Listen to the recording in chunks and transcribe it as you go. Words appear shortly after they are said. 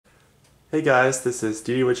Hey guys, this is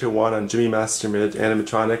DD1 on Gemmy Master Mid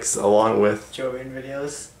Animatronics along with Join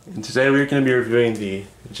videos. And today we're going to be reviewing the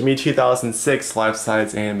Gemmy 2006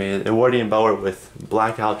 life-size animated Edwardian Butler with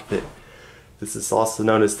black outfit. This is also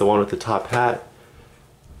known as the one with the top hat.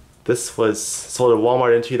 This was sold at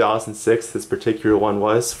Walmart in 2006. This particular one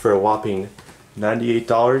was for a whopping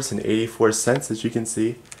 $98.84, as you can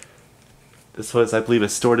see. This was, I believe, a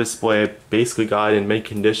store display. I basically got it in mint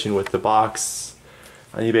condition with the box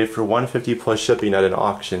on eBay for $150 plus shipping at an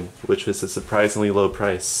auction, which was a surprisingly low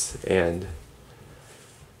price. And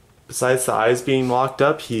besides the eyes being locked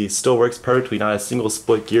up, he still works perfectly, not a single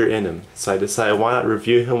split gear in him. So I decided why not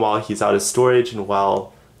review him while he's out of storage and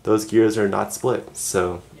while those gears are not split.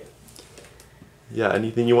 So yeah,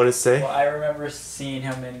 anything you want to say? Well, I remember seeing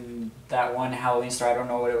him in that one Halloween store, I don't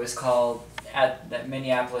know what it was called, at that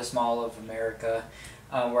Minneapolis Mall of America,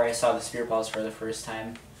 where I saw the spirit balls for the first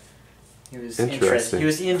time. He was interesting. He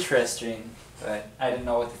was interesting, but I didn't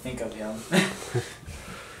know what to think of him.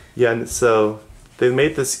 Yeah, and so they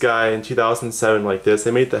made this guy in 2007 like this.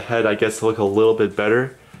 They made the head, I guess, look a little bit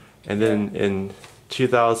better. And then in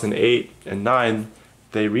 2008 and 9,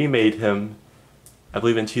 they remade him. I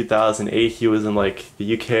believe in 2008 he was in like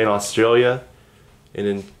the UK and Australia. And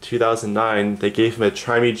in 2009 they gave him a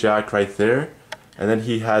try-me jack right there. And then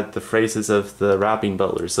he had the phrases of the rapping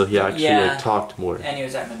Butler, so he actually like, talked more. And he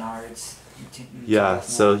was at Menards. Yeah,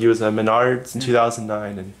 so he was at Menards in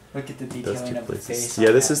 2009, and look at the detailing of the face. Yeah,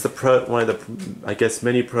 this is the one of the, I guess,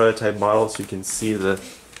 many prototype models. You can see the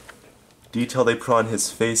detail they put on his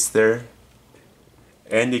face there,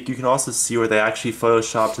 and you can also see where they actually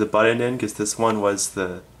photoshopped the button in, because this one was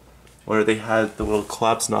the where they had the little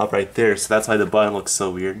collapse knob right there, so that's why the button looks so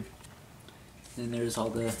weird. And there's all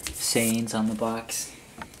the sayings on the box.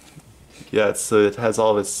 Yeah, so it has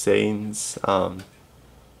all of his sayings.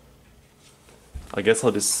 I guess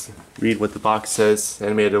I'll just read what the box says.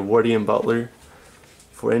 Animated Edwardian Butler.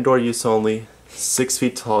 For indoor use only. 6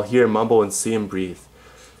 feet tall. Hear him mumble and see him breathe.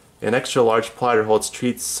 An extra large platter holds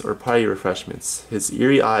treats or party refreshments. His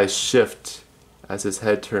eerie eyes shift as his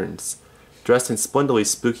head turns. Dressed in splendidly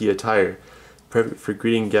spooky attire. Perfect for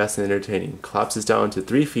greeting guests and entertaining. Collapses down to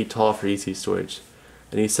 3 feet tall for easy storage.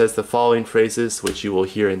 And he says the following phrases, which you will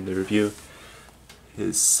hear in the review.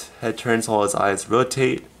 His head turns while his eyes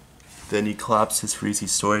rotate. Then he collapses for easy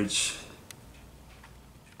storage.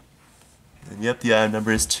 And yep, the item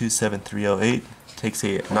number is 27308. Takes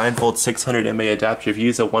a 9-volt 600 mAh adapter. If you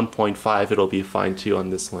use a 1.5, it'll be fine too on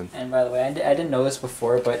this one. And by the way, I didn't know this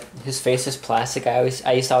before, but his face is plastic. I used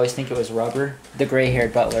to always think it was rubber. The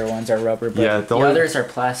gray-haired Butler ones are rubber, but yeah, the others are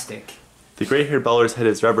plastic. The gray-haired Butler's head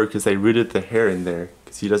is rubber because they rooted the hair in there,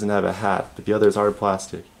 because he doesn't have a hat, but the others are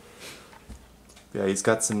plastic. Yeah, he's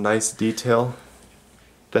got some nice detail.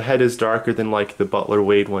 The head is darker than like the Butler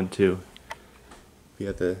Wade one too. We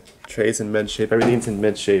have the trays in mint shape. Everything's in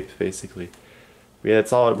mint shape basically. Yeah,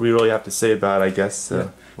 that's all we really have to say about it, I guess.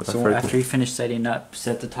 So after you finish setting up,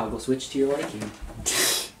 set the toggle switch to your liking.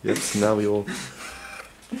 Yep, so now we will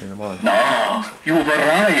turn them on. Ah, you've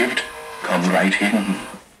arrived. Come right in.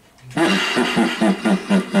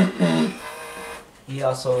 He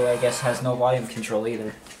also, I guess, has no volume control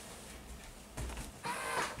either.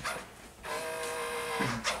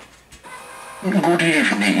 Good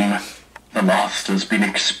evening. The master's been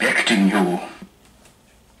expecting you.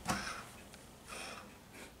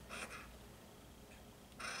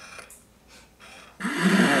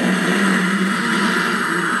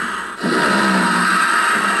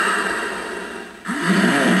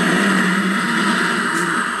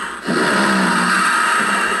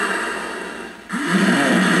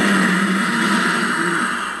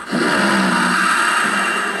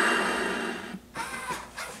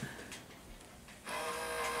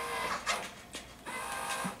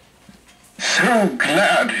 So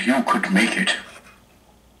glad you could make it.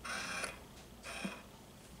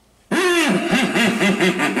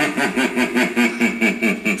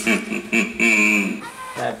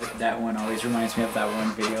 That one always reminds me of that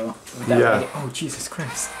one video. Oh, Jesus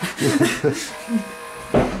Christ.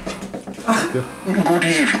 Good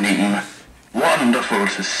evening. Wonderful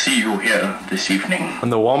to see you here this evening. On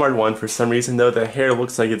the Walmart one, for some reason though, the hair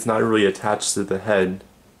looks like it's not really attached to the head.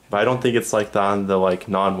 But I don't think it's like that on the like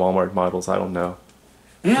non-Walmart models. I don't know.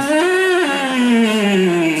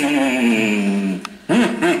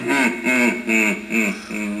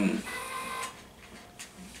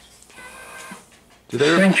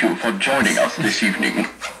 Thank you for joining us this evening.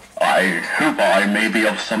 I hope I may be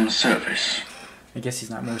of some service. I guess he's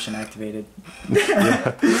not motion activated.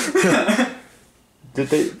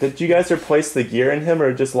 Did you guys replace the gear in him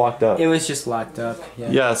or just locked up? It was just locked up. Yeah.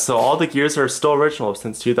 Yeah. So all the gears are still original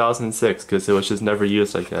since 2006 because it was just never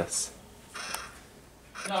used, I guess.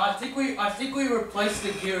 No, I think we replaced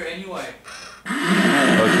the gear anyway.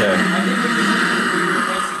 Okay. I think we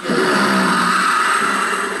replaced the gear.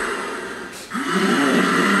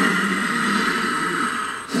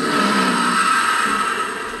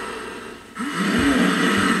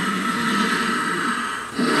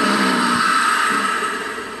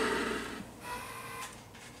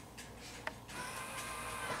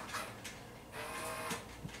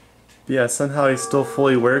 Yeah, somehow he still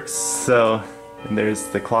fully works, so, and there's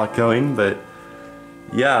the clock going, but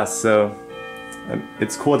yeah, so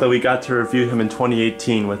it's cool that we got to review him in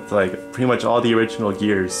 2018 with like pretty much all the original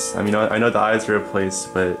gears. I mean, I know the eyes are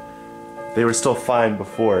replaced, but they were still fine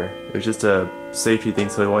before. It was just a safety thing,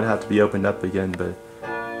 so it won't have to be opened up again, but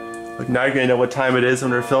look, now you're gonna know what time it is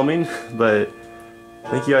when we're filming, but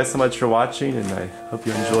thank you guys so much for watching, and I hope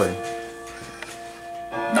you enjoy.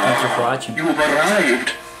 Thank you for watching. You've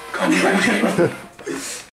arrived. Come right in.